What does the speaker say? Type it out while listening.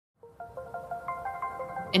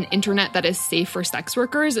an internet that is safe for sex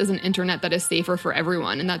workers is an internet that is safer for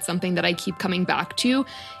everyone. And that's something that I keep coming back to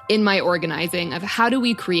in my organizing of how do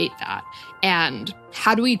we create that? And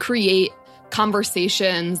how do we create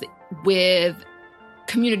conversations with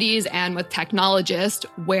communities and with technologists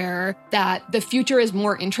where that the future is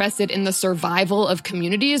more interested in the survival of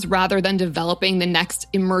communities rather than developing the next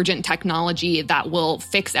emergent technology that will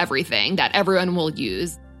fix everything, that everyone will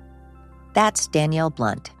use. That's Danielle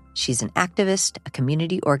Blunt. She's an activist, a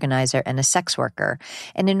community organizer, and a sex worker.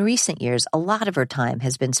 And in recent years, a lot of her time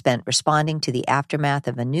has been spent responding to the aftermath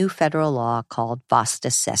of a new federal law called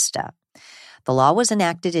FOSTA SESTA. The law was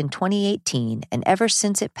enacted in 2018, and ever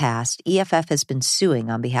since it passed, EFF has been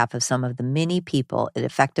suing on behalf of some of the many people it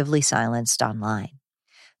effectively silenced online.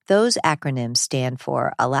 Those acronyms stand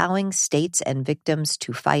for Allowing States and Victims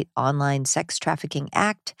to Fight Online Sex Trafficking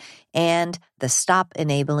Act and the Stop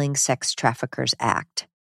Enabling Sex Traffickers Act.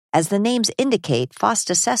 As the names indicate,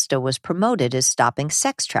 FOSTA SESTA was promoted as stopping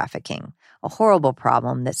sex trafficking, a horrible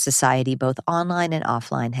problem that society both online and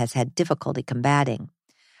offline has had difficulty combating.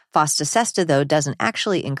 FOSTA SESTA, though, doesn't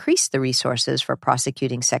actually increase the resources for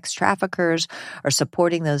prosecuting sex traffickers or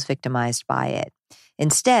supporting those victimized by it.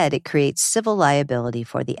 Instead, it creates civil liability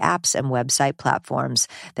for the apps and website platforms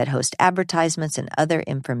that host advertisements and other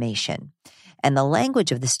information. And the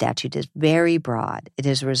language of the statute is very broad. It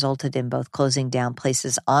has resulted in both closing down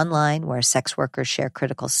places online where sex workers share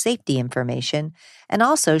critical safety information and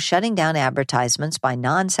also shutting down advertisements by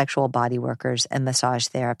non-sexual body workers and massage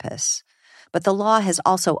therapists. But the law has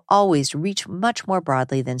also always reached much more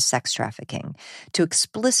broadly than sex trafficking to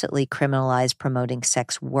explicitly criminalize promoting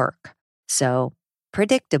sex work. So,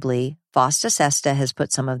 predictably, FOSTA SESTA has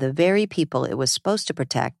put some of the very people it was supposed to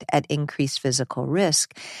protect at increased physical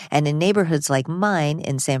risk. And in neighborhoods like mine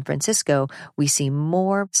in San Francisco, we see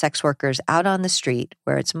more sex workers out on the street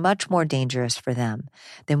where it's much more dangerous for them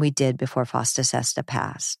than we did before FOSTA SESTA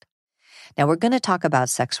passed. Now, we're going to talk about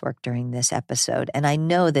sex work during this episode, and I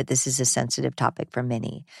know that this is a sensitive topic for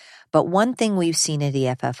many. But one thing we've seen at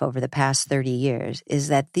EFF over the past 30 years is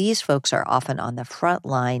that these folks are often on the front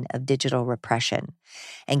line of digital repression.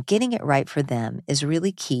 And getting it right for them is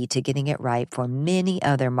really key to getting it right for many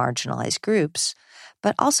other marginalized groups,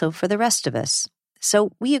 but also for the rest of us.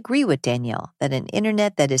 So we agree with Danielle that an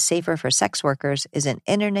internet that is safer for sex workers is an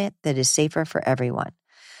internet that is safer for everyone.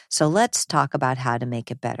 So let's talk about how to make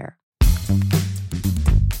it better.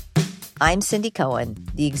 I'm Cindy Cohen,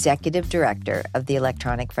 the Executive Director of the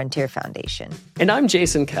Electronic Frontier Foundation. And I'm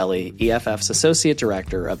Jason Kelly, EFF's Associate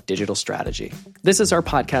Director of Digital Strategy. This is our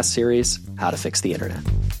podcast series, How to Fix the Internet.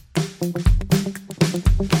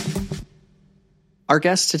 Our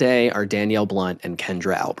guests today are Danielle Blunt and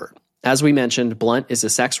Kendra Albert. As we mentioned, Blunt is a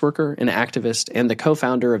sex worker, an activist, and the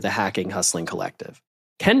co-founder of the Hacking Hustling Collective.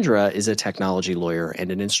 Kendra is a technology lawyer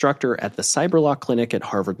and an instructor at the Cyberlaw Clinic at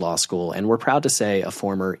Harvard Law School, and we're proud to say a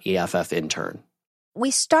former EFF intern.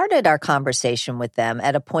 We started our conversation with them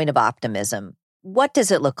at a point of optimism. What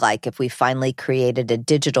does it look like if we finally created a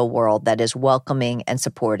digital world that is welcoming and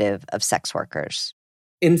supportive of sex workers?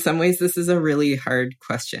 In some ways, this is a really hard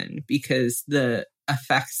question because the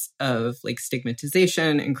effects of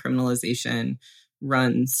stigmatization and criminalization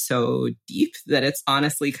run so deep that it's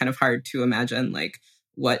honestly kind of hard to imagine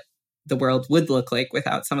what the world would look like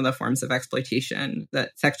without some of the forms of exploitation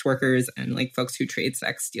that sex workers and folks who trade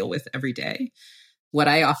sex deal with every day. What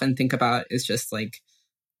I often think about is just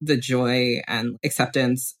the joy and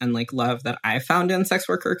acceptance and love that I found in sex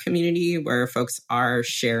worker community, where folks are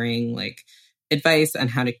sharing advice on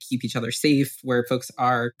how to keep each other safe, where folks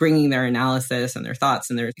are bringing their analysis and their thoughts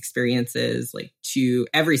and their experiences to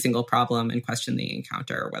every single problem and question they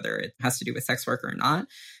encounter, whether it has to do with sex work or not.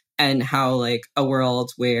 And how a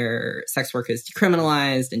world where sex work is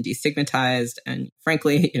decriminalized and destigmatized and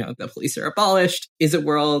frankly, the police are abolished is a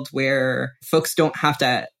world where folks don't have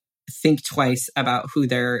to think twice about who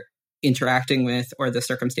they're interacting with or the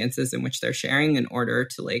circumstances in which they're sharing in order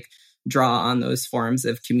to draw on those forms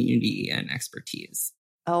of community and expertise.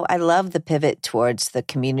 Oh, I love the pivot towards the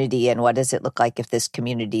community and what does it look like if this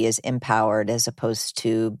community is empowered as opposed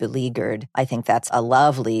to beleaguered. I think that's a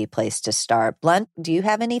lovely place to start. Blunt, do you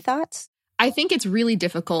have any thoughts? I think it's really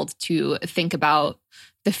difficult to think about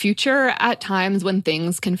the future at times when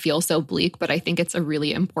things can feel so bleak, but I think it's a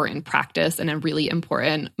really important practice and a really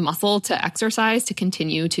important muscle to exercise to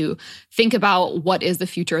continue to think about what is the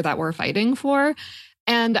future that we're fighting for.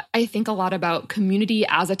 And I think a lot about community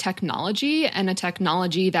as a technology and a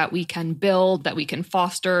technology that we can build, that we can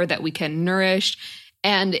foster, that we can nourish.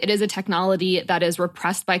 And it is a technology that is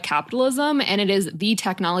repressed by capitalism. And it is the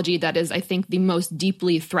technology that is, I think, the most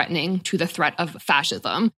deeply threatening to the threat of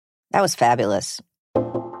fascism. That was fabulous.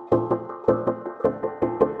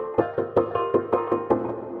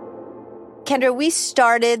 Kendra, we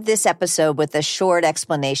started this episode with a short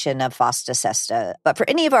explanation of FOSTA SESTA. But for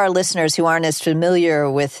any of our listeners who aren't as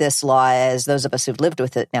familiar with this law as those of us who've lived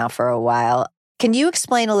with it now for a while, can you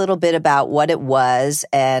explain a little bit about what it was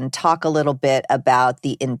and talk a little bit about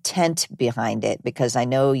the intent behind it? Because I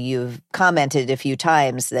know you've commented a few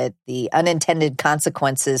times that the unintended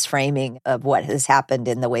consequences framing of what has happened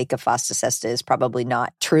in the wake of FOSTA SESTA is probably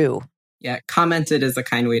not true. Yeah, commented is a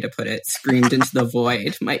kind way to put it. Screamed into the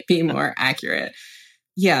void might be more accurate.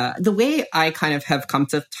 Yeah, the way I kind of have come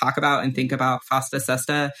to talk about and think about FOSTA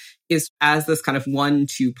SESTA is as this kind of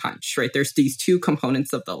 1-2 punch, right? There's these two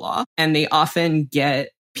components of the law, and they often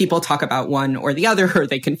people talk about one or the other, or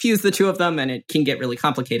they confuse the two of them, and it can get really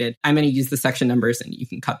complicated. I'm going to use the section numbers, and you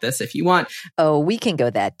can cut this if you want. Oh, we can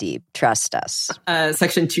go that deep. Trust us.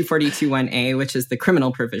 Section 242(1)A, which is the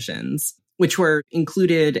criminal provisions, which were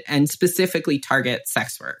included and specifically target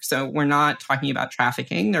sex work. So we're not talking about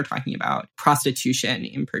trafficking. They're talking about prostitution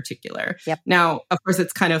in particular. Yep. Now, of course,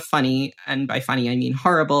 it's kind of funny, and by funny, I mean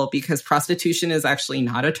horrible, because prostitution is actually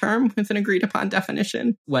not a term with an agreed upon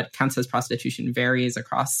definition. What counts as prostitution varies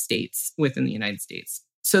across states within the United States.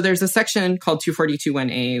 So there's a section called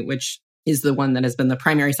 242(1)A, which is the one that has been the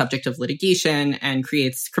primary subject of litigation and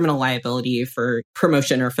creates criminal liability for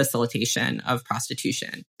promotion or facilitation of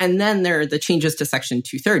prostitution. And then there are the changes to Section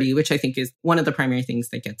 230, which I think is one of the primary things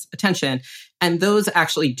that gets attention. And those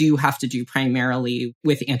actually do have to do primarily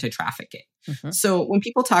with anti-trafficking. Mm-hmm. So when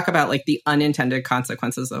people talk about like the unintended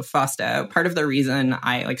consequences of FOSTA, part of the reason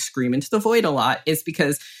I like scream into the void a lot is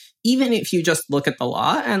because even if you just look at the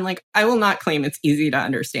law, and like, I will not claim it's easy to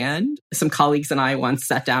understand. Some colleagues and I once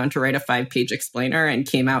sat down to write a 5-page explainer and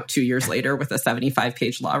came out 2 years later with a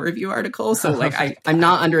 75-page law review article. So like, I'm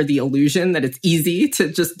not under the illusion that it's easy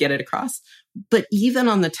to just get it across. But even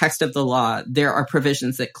on the text of the law, there are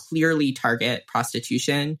provisions that clearly target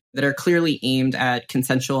prostitution, that are clearly aimed at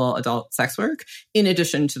consensual adult sex work, in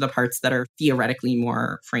addition to the parts that are theoretically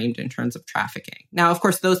more framed in terms of trafficking. Now, of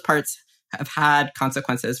course, those parts have had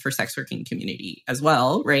consequences for sex working community as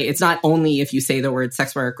well, right? It's not only if you say the word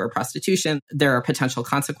sex work or prostitution, there are potential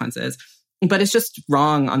consequences, but it's just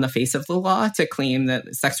wrong on the face of the law to claim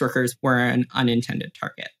that sex workers were an unintended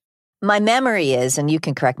target. My memory is, and you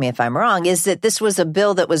can correct me if I'm wrong, is that this was a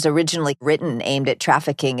bill that was originally written aimed at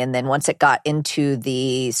trafficking. And then once it got into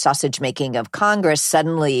the sausage making of Congress,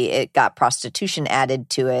 suddenly it got prostitution added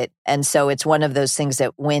to it. And so it's one of those things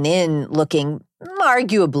that went in looking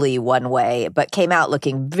arguably one way, but came out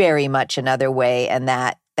looking very much another way. And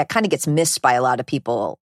that kind of gets missed by a lot of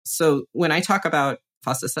people. So when I talk about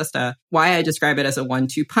FOSTA SESTA, why I describe it as a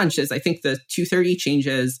 1-2 punch is I think the 230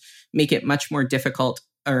 changes make it much more difficult,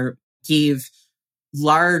 or gave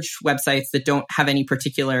large websites that don't have any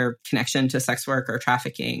particular connection to sex work or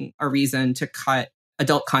trafficking a reason to cut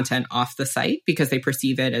adult content off the site because they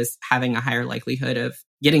perceive it as having a higher likelihood of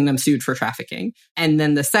getting them sued for trafficking. And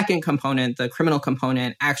then the second component, the criminal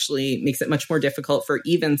component, actually makes it much more difficult for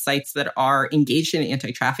even sites that are engaged in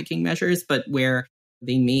anti-trafficking measures, but where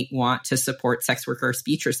they may want to support sex worker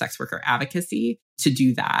speech or sex worker advocacy, to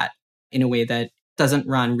do that in a way that doesn't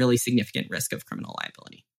run really significant risk of criminal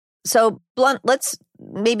liability. So, Blunt,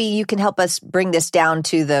 maybe you can help us bring this down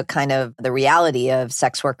to the kind of the reality of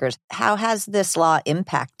sex workers. How has this law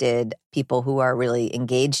impacted people who are really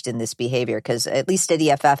engaged in this behavior? Because at least at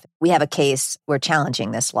EFF, we have a case, we're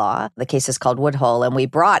challenging this law. The case is called Woodhull, and we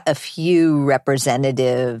brought a few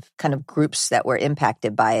representative kind of groups that were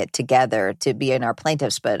impacted by it together to be in our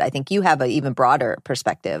plaintiffs. But I think you have an even broader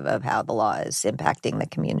perspective of how the law is impacting the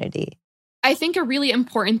community. I think a really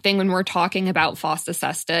important thing when we're talking about FOSTA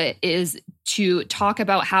SESTA is to talk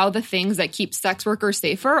about how the things that keep sex workers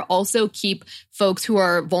safer also keep folks who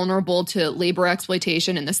are vulnerable to labor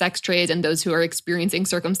exploitation in the sex trades and those who are experiencing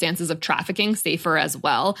circumstances of trafficking safer as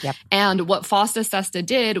well. Yep. And what FOSTA SESTA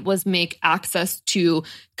did was make access to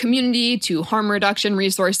community, to harm reduction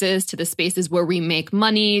resources, to the spaces where we make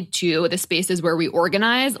money, to the spaces where we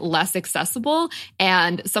organize less accessible.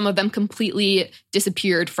 And some of them completely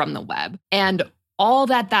disappeared from the web. And all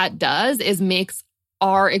that does is makes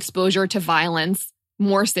our exposure to violence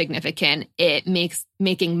more significant. It makes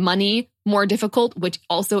making money more difficult, which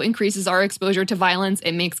also increases our exposure to violence.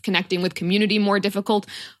 It makes connecting with community more difficult,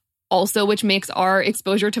 also which makes our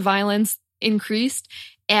exposure to violence increased.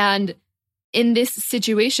 And in this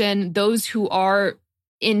situation, those who are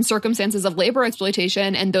in circumstances of labor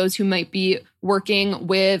exploitation and those who might be working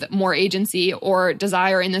with more agency or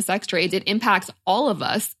desire in the sex trades, it impacts all of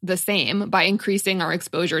us the same by increasing our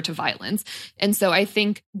exposure to violence. And so I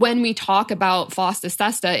think when we talk about FOSTA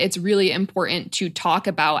SESTA, it's really important to talk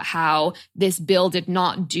about how this bill did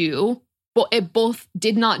not do it both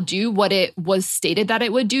did not do what it was stated that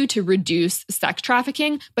it would do to reduce sex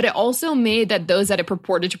trafficking, but it also made that those that it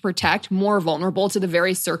purported to protect more vulnerable to the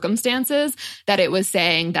very circumstances that it was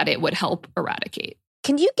saying that it would help eradicate.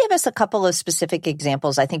 Can you give us a couple of specific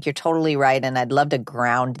examples? I think you're totally right, and I'd love to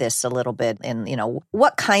ground this a little bit in,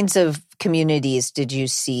 what kinds of communities did you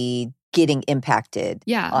see getting impacted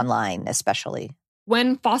online especially?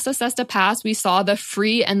 When FOSTA SESTA passed, we saw the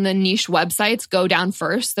free and the niche websites go down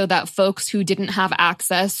first so that folks who didn't have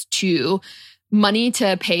access to money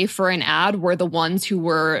to pay for an ad were the ones who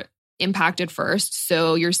were impacted first.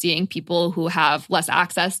 So you're seeing people who have less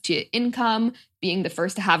access to income being the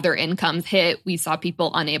first to have their incomes hit. We saw people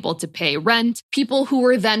unable to pay rent, people who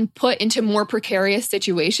were then put into more precarious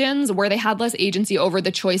situations where they had less agency over the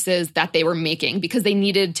choices that they were making because they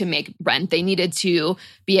needed to make rent. They needed to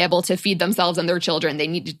be able to feed themselves and their children. They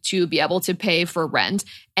needed to be able to pay for rent.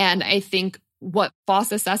 And I think what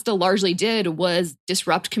FOSTA SESTA largely did was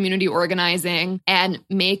disrupt community organizing and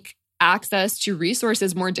make access to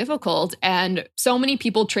resources more difficult. And so many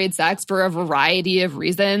people trade sex for a variety of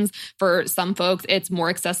reasons. For some folks, it's more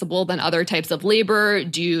accessible than other types of labor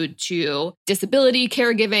due to disability,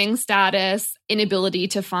 caregiving status, inability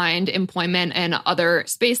to find employment in other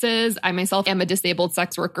spaces. I myself am a disabled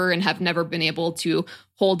sex worker and have never been able to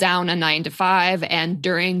hold down a 9-to-5. And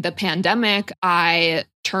during the pandemic, I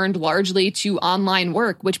turned largely to online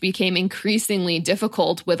work, which became increasingly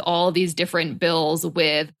difficult with all these different bills,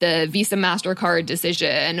 with the Visa MasterCard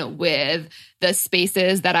decision, with the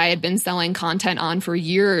spaces that I had been selling content on for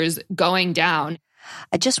years going down.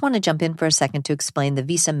 I just want to jump in for a second to explain the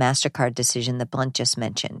Visa MasterCard decision that Blunt just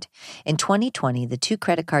mentioned. In 2020, the two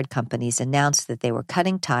credit card companies announced that they were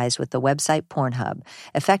cutting ties with the website Pornhub,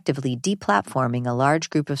 effectively deplatforming a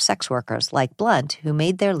large group of sex workers like Blunt who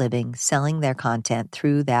made their living selling their content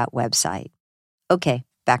through that website. Okay,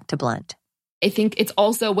 back to Blunt. I think it's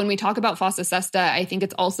also, when we talk about FOSTA SESTA, I think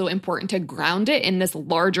it's also important to ground it in this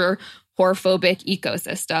larger whorephobic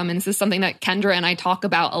ecosystem. And this is something that Kendra and I talk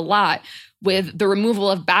about a lot. With the removal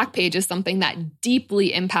of Backpage is something that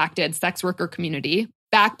deeply impacted sex worker community.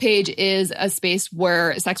 Backpage is a space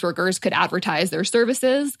where sex workers could advertise their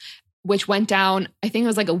services, which went down, I think it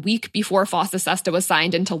was like a week before FOSTA SESTA was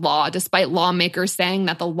signed into law, despite lawmakers saying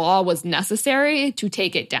that the law was necessary to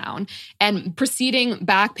take it down. And preceding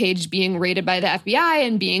Backpage being raided by the FBI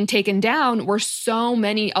and being taken down were so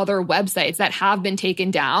many other websites that have been taken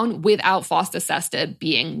down without FOSTA SESTA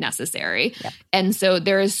being necessary. Yep. And so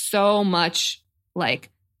there is so much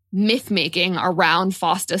myth-making around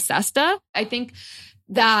FOSTA SESTA. I think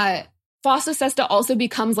that FOSTA SESTA also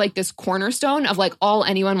becomes this cornerstone of all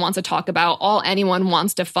anyone wants to talk about, all anyone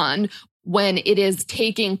wants to fund, when it is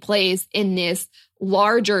taking place in this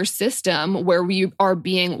larger system where we are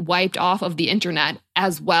being wiped off of the internet,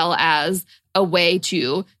 as well as a way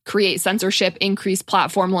to create censorship, increase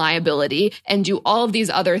platform liability, and do all of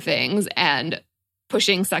these other things, and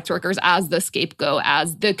pushing sex workers as the scapegoat,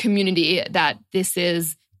 as the community that this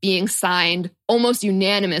is being signed almost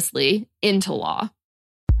unanimously into law.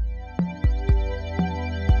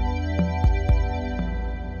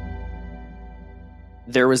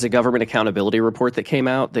 There was a government accountability report that came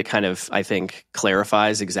out that kind of, I think,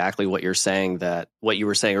 clarifies exactly what you're saying, that what you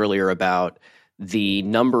were saying earlier about the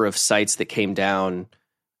number of sites that came down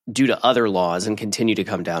due to other laws and continue to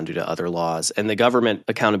come down due to other laws. And the Government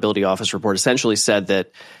Accountability Office report essentially said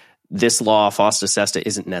that this law, FOSTA SESTA,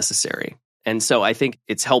 isn't necessary. And so I think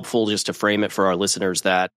it's helpful just to frame it for our listeners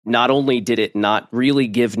that not only did it not really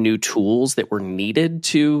give new tools that were needed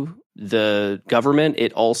to the government,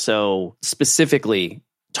 it also specifically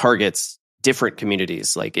targets different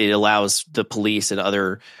communities. It allows the police and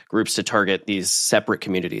other groups to target these separate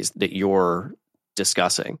communities that you're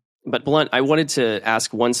discussing. But Blunt, I wanted to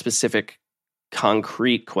ask one specific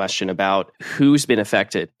concrete question about who's been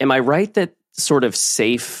affected. Am I right that sort of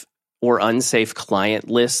safe or unsafe client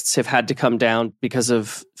lists have had to come down because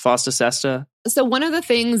of FOSTA SESTA? So one of the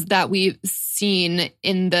things that we've seen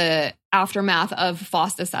in the aftermath of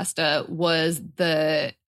FOSTA SESTA was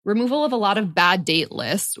the removal of a lot of bad date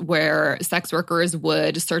lists where sex workers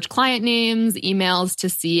would search client names, emails to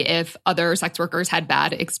see if other sex workers had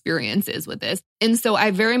bad experiences with this. And so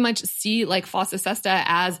I very much see FOSTA SESTA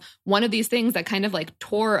as one of these things that kind of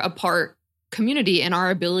tore apart community and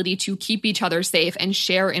our ability to keep each other safe and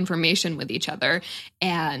share information with each other.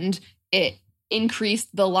 And it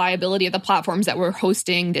increased the liability of the platforms that were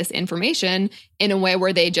hosting this information in a way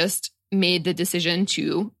where they just made the decision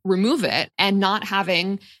to remove it, and not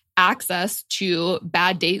having access to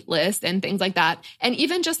bad date lists and things like that. And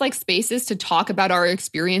even just like spaces to talk about our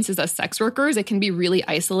experiences as sex workers. It can be really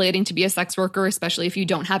isolating to be a sex worker, especially if you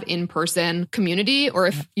don't have in-person community or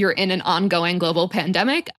if you're in an ongoing global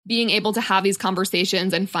pandemic. Being able to have these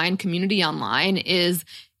conversations and find community online is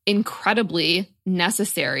incredibly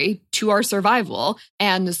necessary to our survival.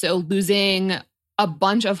 And so losing a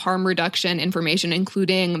bunch of harm reduction information,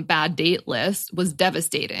 including bad date lists, was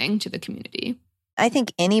devastating to the community. I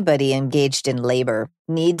think anybody engaged in labor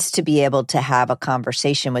needs to be able to have a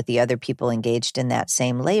conversation with the other people engaged in that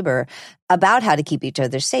same labor about how to keep each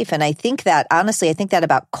other safe. And I think that, honestly, I think that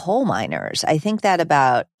about coal miners. I think that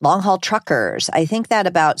about long-haul truckers. I think that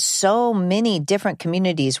about so many different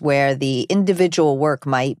communities where the individual work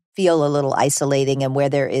might feel a little isolating and where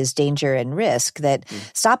there is danger and risk, that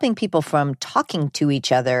stopping people from talking to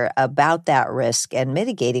each other about that risk and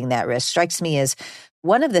mitigating that risk strikes me as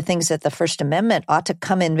one of the things that the First Amendment ought to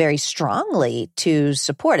come in very strongly to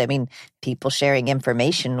support. I mean, people sharing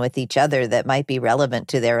information with each other that might be relevant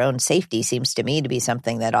to their own safety seems to me to be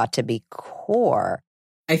something that ought to be core.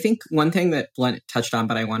 I think one thing that Blunt touched on,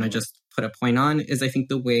 but I want to just put a point on, is I think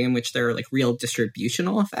the way in which there are like real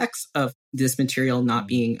distributional effects of this material not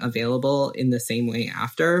being available in the same way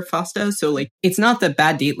after FOSTA. So like, it's not that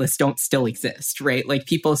bad date lists don't still exist, right? Like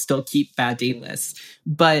people still keep bad date lists,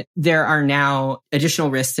 but there are now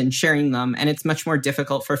additional risks in sharing them. And it's much more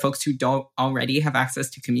difficult for folks who don't already have access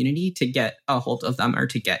to community to get a hold of them or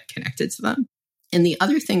to get connected to them. And the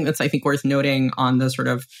other thing that's, I think, worth noting on the sort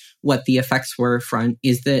of what the effects were front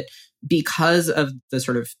is that because of the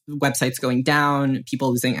sort of websites going down, people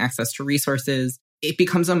losing access to resources, it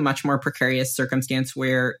becomes a much more precarious circumstance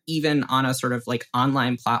where even on a sort of like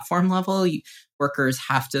online platform level, workers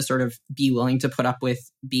have to sort of be willing to put up with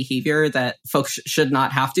behavior that folks should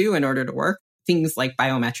not have to in order to work. Things like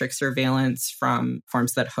biometric surveillance from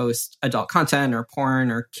forms that host adult content or porn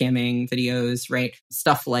or camming videos, right?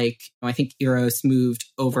 Stuff like, I think Eros moved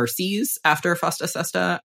overseas after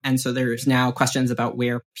FOSTA-SESTA. And so there's now questions about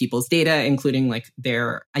where people's data, including like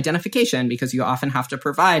their identification, because you often have to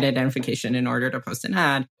provide identification in order to post an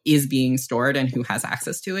ad, is being stored and who has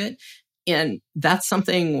access to it. And that's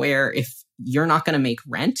something where if you're not going to make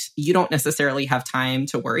rent, you don't necessarily have time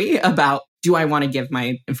to worry about, do I want to give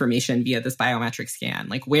my information via this biometric scan?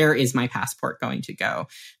 Like, where is my passport going to go?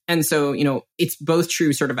 And so, it's both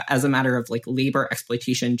true sort of as a matter of like labor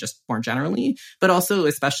exploitation, just more generally, but also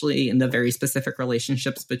especially in the very specific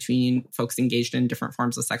relationships between folks engaged in different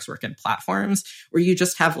forms of sex work and platforms, where you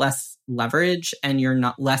just have less leverage and you're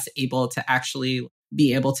not less able to actually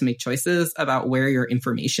be able to make choices about where your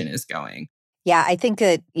information is going. Yeah, I think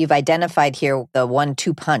that you've identified here the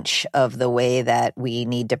 1-2 punch of the way that we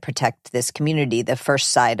need to protect this community. The first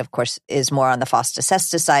side, of course, is more on the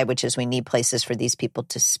FOSTA-SESTA side, which is we need places for these people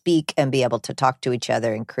to speak and be able to talk to each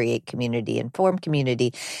other and create community and form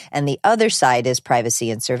community. And the other side is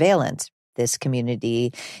privacy and surveillance. This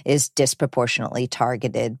community is disproportionately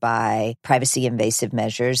targeted by privacy invasive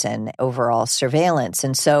measures and overall surveillance.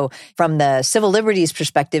 And so from the civil liberties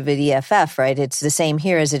perspective at EFF, right, it's the same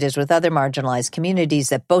here as it is with other marginalized communities,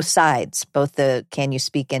 that both sides, both the can you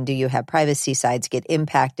speak and do you have privacy sides, get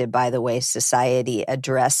impacted by the way society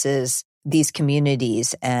addresses these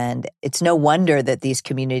communities. And it's no wonder that these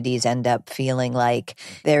communities end up feeling like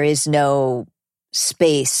there is no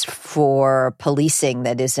space for policing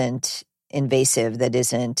that isn't invasive, that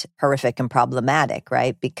isn't horrific and problematic,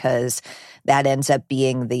 right? Because that ends up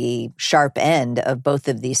being the sharp end of both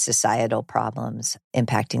of these societal problems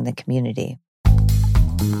impacting the community.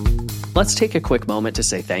 Let's take a quick moment to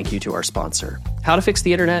say thank you to our sponsor. How to Fix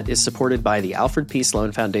the Internet is supported by the Alfred P.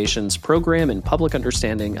 Sloan Foundation's Program in Public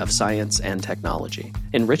Understanding of Science and Technology,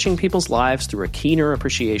 enriching people's lives through a keener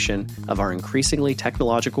appreciation of our increasingly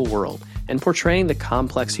technological world and portraying the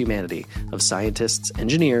complex humanity of scientists,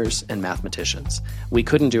 engineers, and mathematicians. We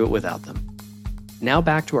couldn't do it without them. Now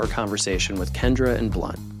back to our conversation with Kendra and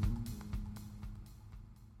Blunt.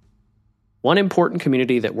 One important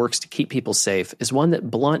community that works to keep people safe is one that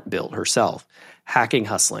Blunt built herself, Hacking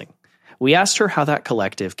Hustling. We asked her how that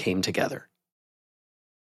collective came together.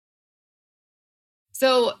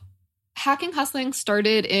 So, Hacking Hustling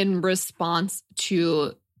started in response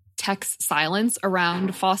to tech's silence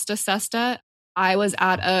around FOSTA-SESTA. I was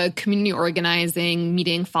at a community organizing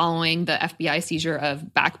meeting following the FBI seizure of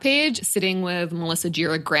Backpage, sitting with Melissa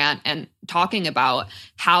Gira Grant and talking about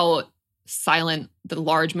how silent the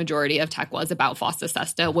large majority of tech was about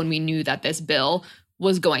FOSTA-SESTA when we knew that this bill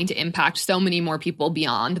was going to impact so many more people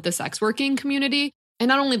beyond the sex working community. and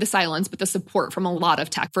not only the silence, but the support from a lot of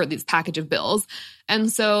tech for this package of bills.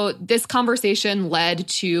 And so this conversation led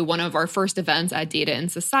to one of our first events at Data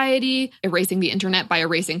and Society. Erasing the Internet by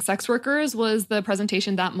Erasing Sex Workers was the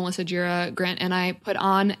presentation that Melissa Gira Grant and I put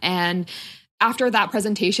on. And after that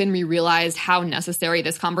presentation, we realized how necessary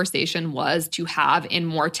this conversation was to have in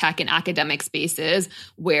more tech and academic spaces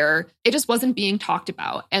where it just wasn't being talked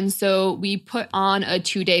about. And so we put on a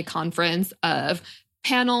 2-day conference of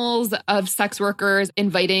panels of sex workers,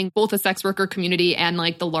 inviting both the sex worker community and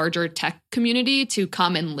like the larger tech community to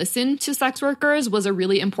come and listen to sex workers was a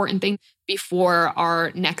really important thing before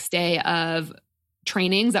our next day of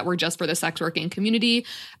trainings that were just for the sex working community.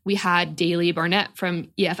 We had Daly Barnett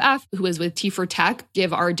from EFF, who was with T4Tech,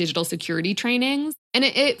 give our digital security trainings. And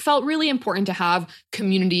it felt really important to have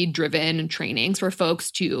community-driven trainings for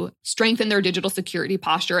folks to strengthen their digital security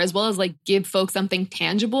posture, as well as like give folks something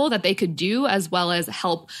tangible that they could do, as well as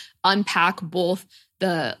help unpack both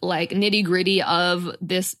the like nitty-gritty of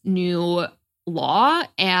this new law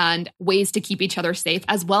and ways to keep each other safe,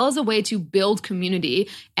 as well as a way to build community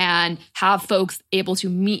and have folks able to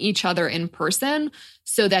meet each other in person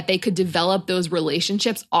so that they could develop those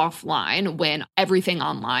relationships offline when everything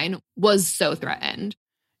online was so threatened.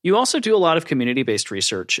 You also do a lot of community-based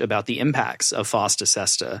research about the impacts of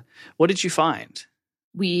FOSTA-SESTA. What did you find?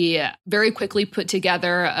 We very quickly put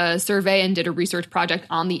together a survey and did a research project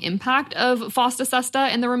on the impact of FOSTA-SESTA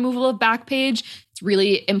and the removal of Backpage. It's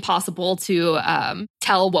really impossible to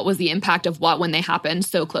tell what was the impact of what when they happened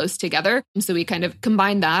so close together. And so we kind of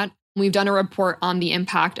combined that. We've done a report on the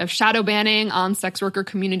impact of shadow banning on sex worker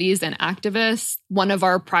communities and activists. One of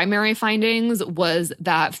our primary findings was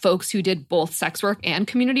that folks who did both sex work and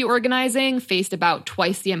community organizing faced about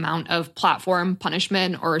twice the amount of platform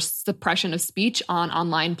punishment or suppression of speech on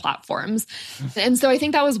online platforms. And so I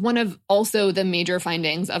think that was one of also the major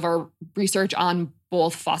findings of our research on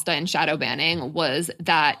both FOSTA and shadow banning was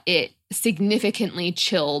that it significantly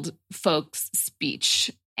chilled folks' speech.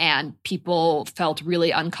 And people felt really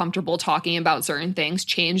uncomfortable talking about certain things,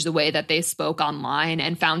 changed the way that they spoke online,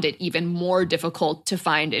 and found it even more difficult to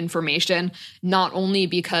find information, not only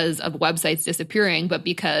because of websites disappearing, but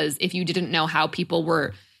because if you didn't know how people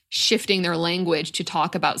were shifting their language to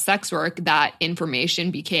talk about sex work, that information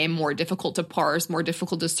became more difficult to parse, more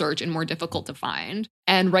difficult to search, and more difficult to find.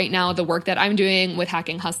 And right now, the work that I'm doing with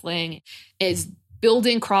Hacking Hustling is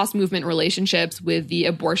building cross-movement relationships with the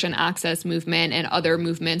abortion access movement and other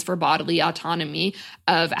movements for bodily autonomy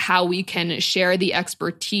of how we can share the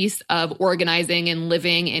expertise of organizing and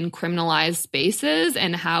living in criminalized spaces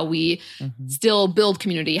and how we still build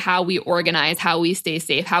community, how we organize, how we stay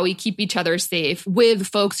safe, how we keep each other safe with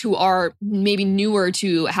folks who are maybe newer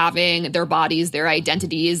to having their bodies, their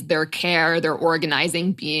identities, their care, their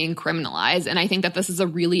organizing being criminalized. And I think that this is a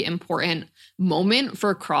really important moment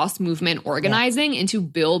for cross-movement organizing and to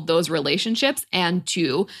build those relationships and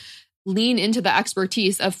to lean into the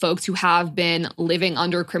expertise of folks who have been living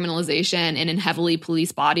under criminalization and in heavily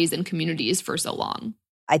policed bodies and communities for so long.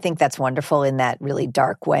 I think that's wonderful in that really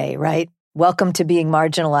dark way, right? Welcome to being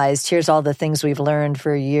marginalized. Here's all the things we've learned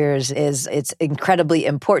for years. It's incredibly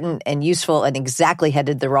important and useful and exactly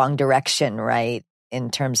headed the wrong direction, right?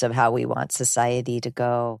 In terms of how we want society to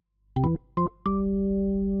go.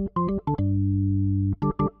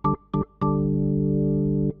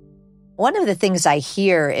 One of the things I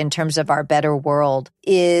hear in terms of our better world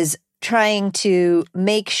is trying to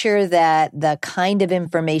make sure that the kind of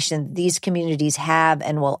information these communities have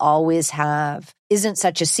and will always have isn't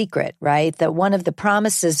such a secret, right? That one of the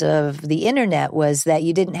promises of the internet was that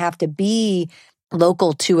you didn't have to be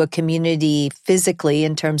local to a community physically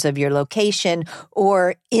in terms of your location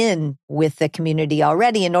or in with the community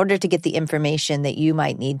already in order to get the information that you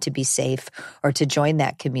might need to be safe or to join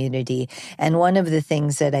that community. And one of the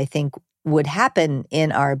things that I think would happen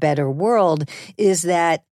in our better world is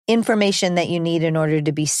that information that you need in order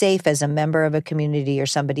to be safe as a member of a community or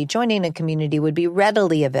somebody joining a community would be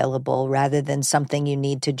readily available rather than something you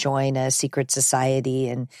need to join a secret society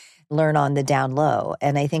and learn on the down low.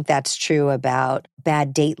 And I think that's true about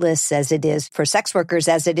bad date lists as it is for sex workers,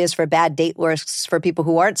 as it is for bad date lists for people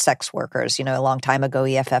who aren't sex workers. You know, a long time ago,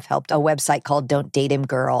 EFF helped a website called Don't Date Him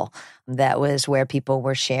Girl. That was where people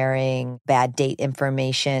were sharing bad date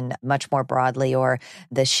information much more broadly, or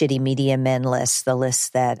the shitty media men list, the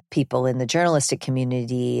list that people in the journalistic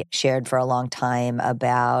community shared for a long time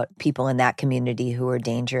about people in that community who were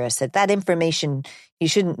dangerous. That information, you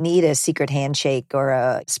shouldn't need a secret handshake or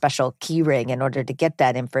a special key ring in order to get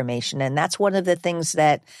that information. And that's one of the things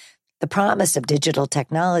that the promise of digital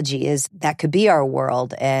technology is that could be our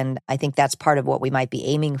world. And I think that's part of what we might be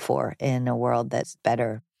aiming for in a world that's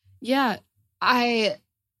better. Yeah. I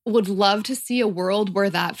would love to see a world where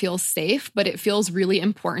that feels safe, but it feels really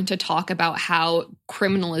important to talk about how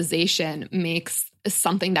criminalization makes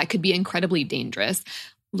something that could be incredibly dangerous.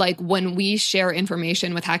 Like when we share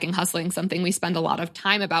information with Hacking Hustling, something we spend a lot of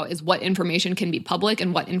time about is what information can be public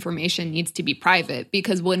and what information needs to be private.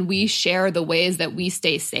 Because when we share the ways that we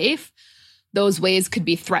stay safe, those ways could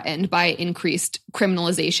be threatened by increased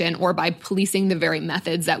criminalization or by policing the very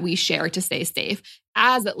methods that we share to stay safe.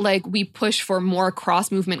 As like we push for more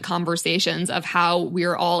cross-movement conversations of how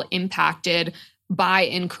we're all impacted by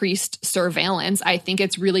increased surveillance, I think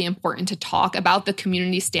it's really important to talk about the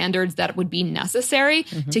community standards that would be necessary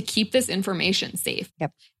to keep this information safe.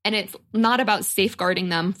 Yep. And it's not about safeguarding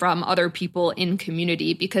them from other people in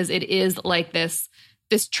community, because it is like this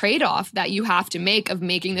trade-off that you have to make of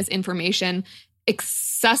making this information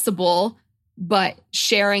accessible, but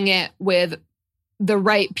sharing it with the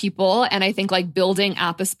right people. And I think like building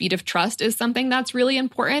at the speed of trust is something that's really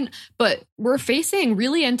important. But we're facing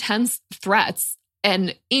really intense threats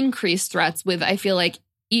and increased threats with, I feel like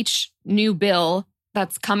each new bill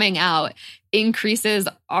that's coming out increases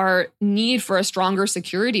our need for a stronger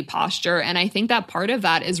security posture. And I think that part of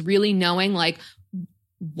that is really knowing like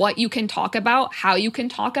what you can talk about, how you can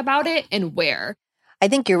talk about it, and where. I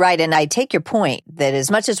think you're right. And I take your point that as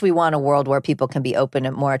much as we want a world where people can be open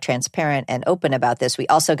and more transparent and open about this, we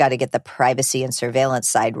also got to get the privacy and surveillance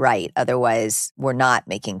side right. Otherwise, we're not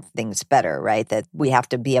making things better, right? That we have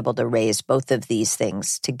to be able to raise both of these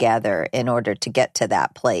things together in order to get to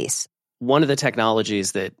that place. One of the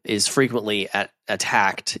technologies that is frequently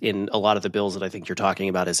attacked in a lot of the bills that I think you're talking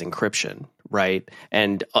about is encryption, right?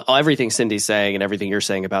 And everything Cindy's saying and everything you're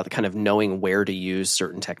saying about the kind of knowing where to use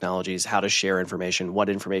certain technologies, how to share information, what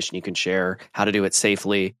information you can share, how to do it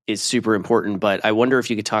safely is super important. But I wonder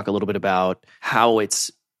if you could talk a little bit about how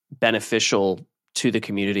it's beneficial to the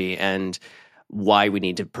community and why we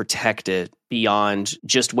need to protect it beyond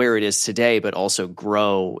just where it is today, but also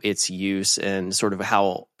grow its use and sort of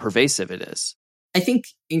how pervasive it is. I think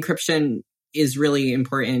encryption is really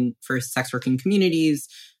important for sex working communities,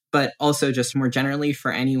 but also just more generally for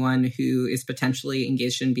anyone who is potentially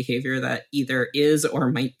engaged in behavior that either is or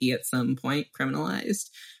might be at some point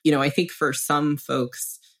criminalized. You know, I think for some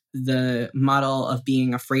folks, the model of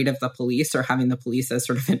being afraid of the police or having the police as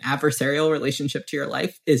sort of an adversarial relationship to your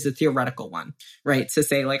life is a theoretical one, right? To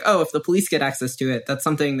say like, oh, if the police get access to it, that's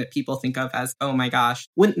something that people think of as, oh my gosh,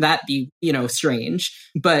 wouldn't that be, strange?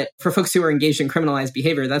 But for folks who are engaged in criminalized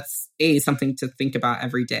behavior, that's something to think about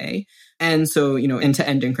every day. And so,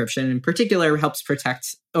 end-to-end encryption in particular helps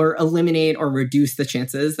protect or eliminate or reduce the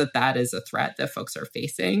chances that that is a threat that folks are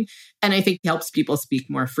facing. And I think it helps people speak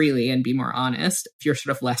more freely and be more honest if you're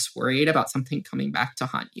sort of less worried about something coming back to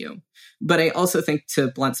haunt you. But I also think,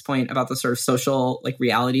 to Blunt's point about the sort of social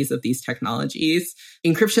realities of these technologies,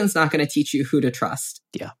 encryption is not going to teach you who to trust.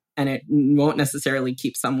 Yeah. And it won't necessarily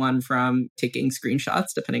keep someone from taking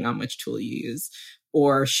screenshots, depending on which tool you use,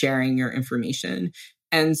 or sharing your information.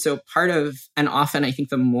 And so and often I think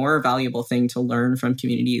the more valuable thing to learn from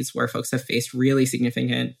communities where folks have faced really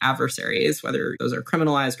significant adversaries, whether those are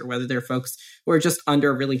criminalized or whether they're folks who are just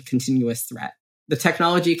under really continuous threat. The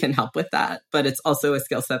technology can help with that, but it's also a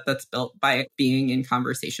skill set that's built by being in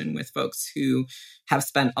conversation with folks who have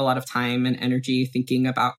spent a lot of time and energy thinking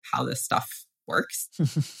about how this stuff works.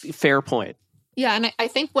 Fair point. Yeah, and I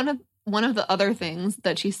think one of the other things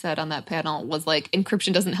that she said on that panel was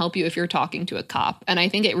encryption doesn't help you if you're talking to a cop. And I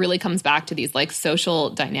think it really comes back to these social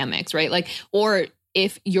dynamics, right? Or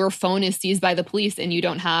if your phone is seized by the police and you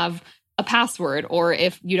don't have a password, or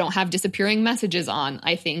if you don't have disappearing messages on,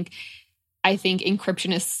 I think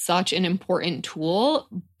encryption is such an important tool,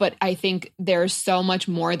 but I think there's so much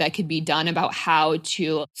more that could be done about how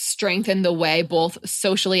to strengthen the way, both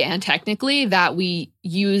socially and technically, that we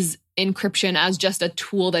use encryption as just a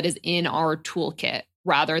tool that is in our toolkit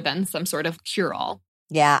rather than some sort of cure-all.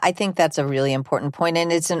 Yeah, I think that's a really important point.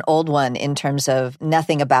 And it's an old one in terms of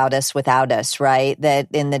nothing about us without us, right? That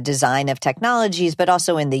in the design of technologies, but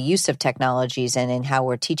also in the use of technologies and in how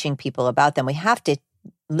we're teaching people about them, we have to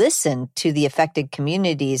listen to the affected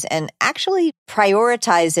communities and actually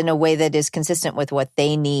prioritize in a way that is consistent with what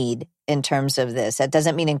they need in terms of this. That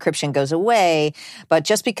doesn't mean encryption goes away, but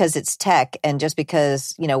just because it's tech and just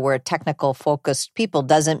because, we're a technical focused people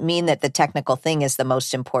doesn't mean that the technical thing is the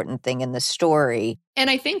most important thing in the story. And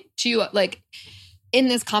I think too, in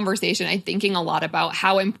this conversation, I'm thinking a lot about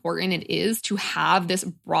how important it is to have this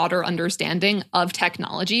broader understanding of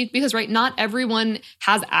technology because, right, not everyone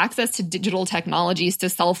has access to digital technologies, to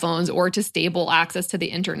cell phones, or to stable access to the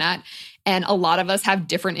internet. And a lot of us have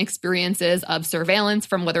different experiences of surveillance,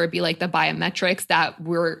 from whether it be the biometrics that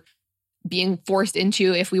we're being forced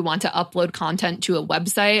into if we want to upload content to a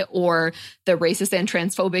website, or the racist and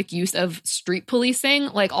transphobic use of street policing.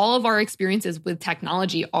 Like, all of our experiences with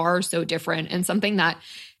technology are so different, and something that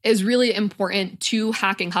is really important to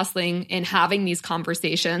Hacking Hustling and having these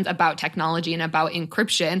conversations about technology and about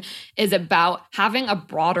encryption is about having a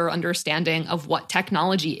broader understanding of what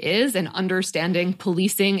technology is and understanding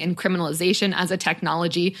policing and criminalization as a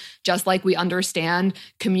technology, just like we understand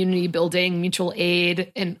community building, mutual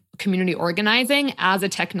aid, and community organizing as a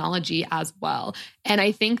technology as well. And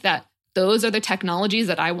I think that those are the technologies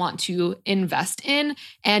that I want to invest in.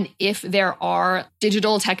 And if there are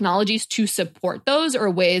digital technologies to support those,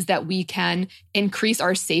 or ways that we can increase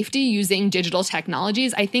our safety using digital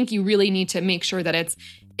technologies, I think you really need to make sure that it's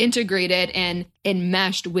integrated and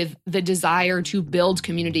enmeshed with the desire to build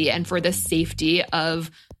community and for the safety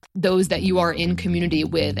of those that you are in community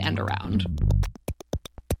with and around.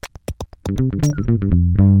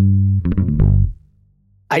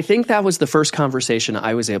 I think that was the first conversation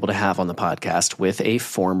I was able to have on the podcast with a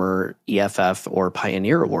former EFF or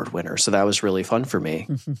Pioneer Award winner. So that was really fun for me.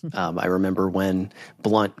 I remember when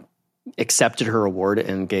Blunt accepted her award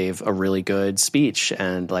and gave a really good speech.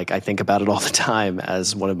 And like, I think about it all the time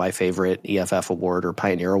as one of my favorite EFF award or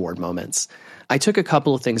Pioneer Award moments. I took a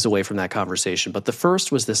couple of things away from that conversation, but the first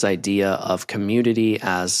was this idea of community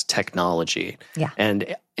as technology. Yeah.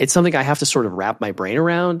 And it's something I have to sort of wrap my brain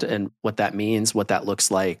around and what that means, what that looks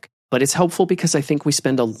like. But it's helpful because I think we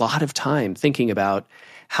spend a lot of time thinking about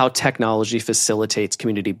how technology facilitates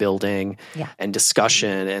community building and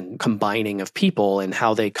discussion and combining of people and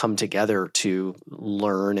how they come together to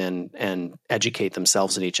learn and educate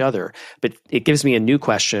themselves and each other. But it gives me a new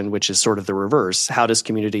question, which is sort of the reverse. How does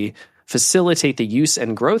community facilitate the use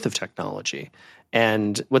and growth of technology?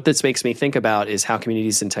 And what this makes me think about is how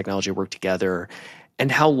communities and technology work together and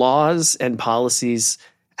how laws and policies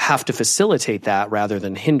have to facilitate that rather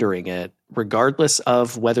than hindering it, regardless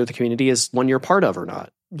of whether the community is one you're part of or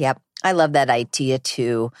not. Yep. I love that idea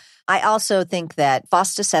too. I also think that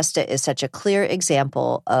FOSTA SESTA is such a clear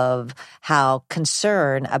example of how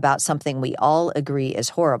concern about something we all agree is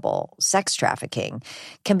horrible, sex trafficking,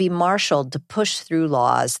 can be marshaled to push through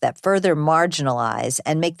laws that further marginalize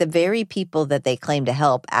and make the very people that they claim to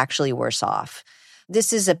help actually worse off.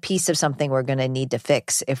 This is a piece of something we're going to need to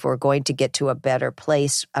fix if we're going to get to a better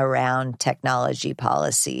place around technology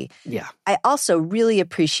policy. Yeah. I also really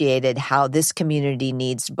appreciated how this community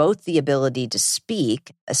needs both the ability to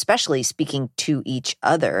speak, especially speaking to each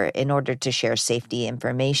other in order to share safety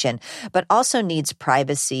information, but also needs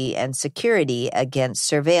privacy and security against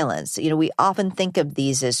surveillance. You know, we often think of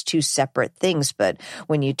these as two separate things, but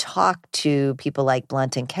when you talk to people like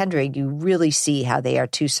Blunt and Kendra, you really see how they are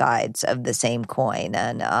two sides of the same coin.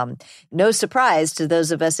 And no surprise to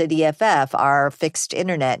those of us at EFF, our fixed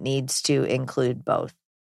internet needs to include both.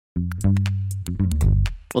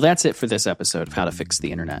 Well, that's it for this episode of How to Fix the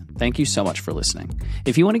Internet. Thank you so much for listening.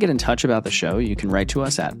 If you want to get in touch about the show, you can write to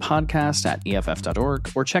us at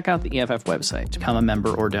podcast@EFF.org or check out the EFF website to become a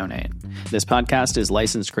member or donate. This podcast is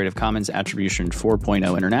licensed Creative Commons Attribution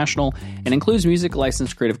 4.0 International and includes music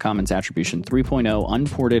licensed Creative Commons Attribution 3.0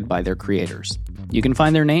 unported by their creators. You can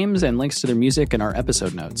find their names and links to their music in our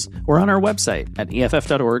episode notes or on our website at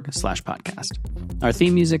EFF.org/podcast. Our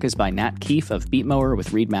theme music is by Nat Keefe of Beatmower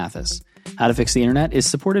with Reed Mathis. How to Fix the Internet is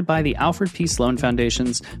supported by the Alfred P. Sloan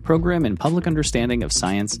Foundation's Program in Public Understanding of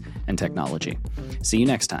Science and Technology. See you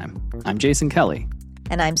next time. I'm Jason Kelly.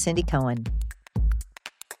 And I'm Cindy Cohen.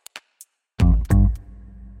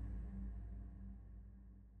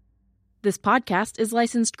 This podcast is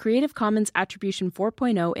licensed Creative Commons Attribution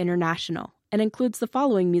 4.0 International and includes the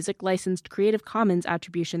following music licensed Creative Commons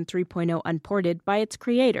Attribution 3.0 unported by its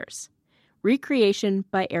creators. Recreation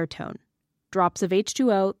by Airtone. Drops of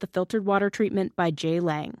H2O, the filtered water treatment by Jay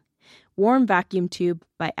Lang. Warm Vacuum Tube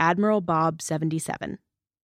by Admiral Bob 77.